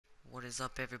What is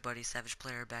up, everybody? Savage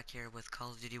Player back here with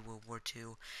Call of Duty World War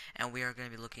II, and we are going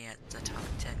to be looking at the top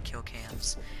 10 kill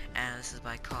cams. And this is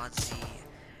by COD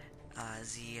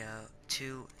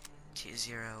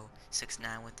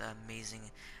Z22069 with the amazing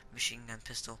machine gun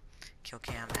pistol kill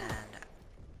cam. And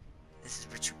this is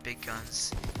Richard Big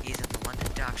Guns. He's at the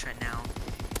London docks right now.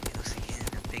 He looks like he's in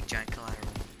a big giant collateral.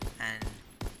 And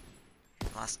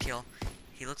last kill.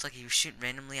 He looks like he was shooting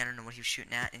randomly. I don't know what he was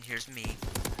shooting at. And here's me.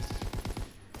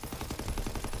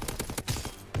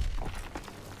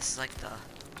 This is like the,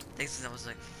 I think that was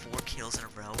like 4 kills in a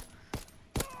row.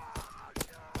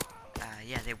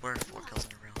 Yeah, they were 4 kills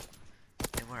in a row.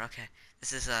 They were, okay.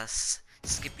 This is a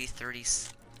Skippy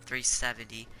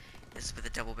 370. This is with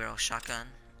a double barrel shotgun.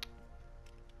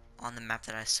 On the map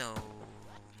that I so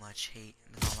much hate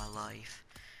with all my life.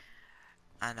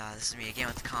 And this is me again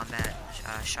with the combat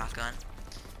shotgun.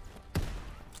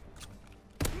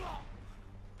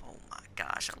 Oh my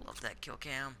gosh, I love that kill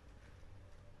cam.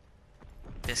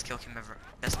 Best kill cam I've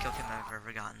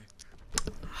ever gotten.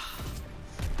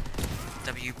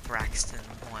 W Braxton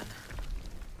 1.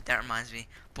 That reminds me,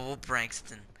 Bull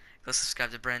Braxton. Go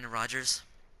subscribe to Brandon Rogers.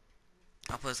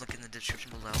 I'll put his link in the description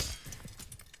below.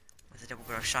 With a double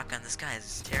barrel shotgun, this guy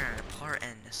is tearing it apart,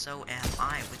 and so am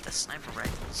I with the sniper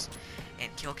rifles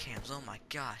and kill cams. Oh my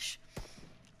gosh!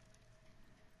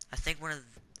 I think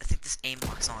this aim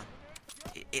locks on.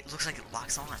 It looks like it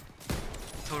locks on.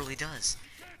 It totally does.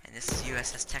 And this is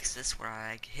USS Texas, where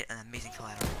I hit an amazing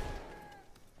collateral.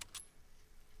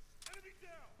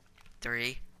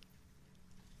 3,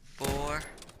 4,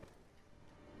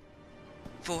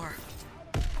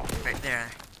 right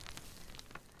there.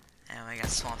 And I got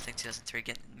Swamp Thing 2003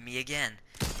 getting me again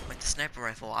with the sniper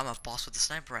rifle. I'm a boss with the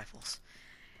sniper rifles.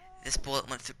 This bullet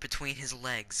went between his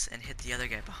legs and hit the other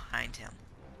guy behind him.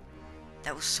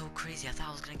 That was so crazy. I thought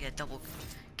I was gonna get a double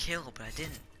kill, but I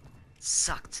didn't. It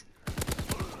sucked.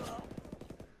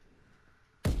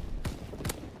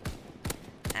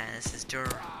 And this is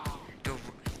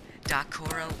Dakora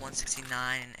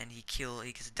 169, and he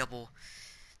gets a double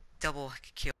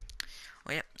kill.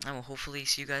 Well, yeah, I will hopefully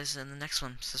see you guys in the next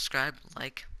one. Subscribe,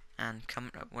 like, and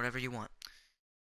comment whatever you want.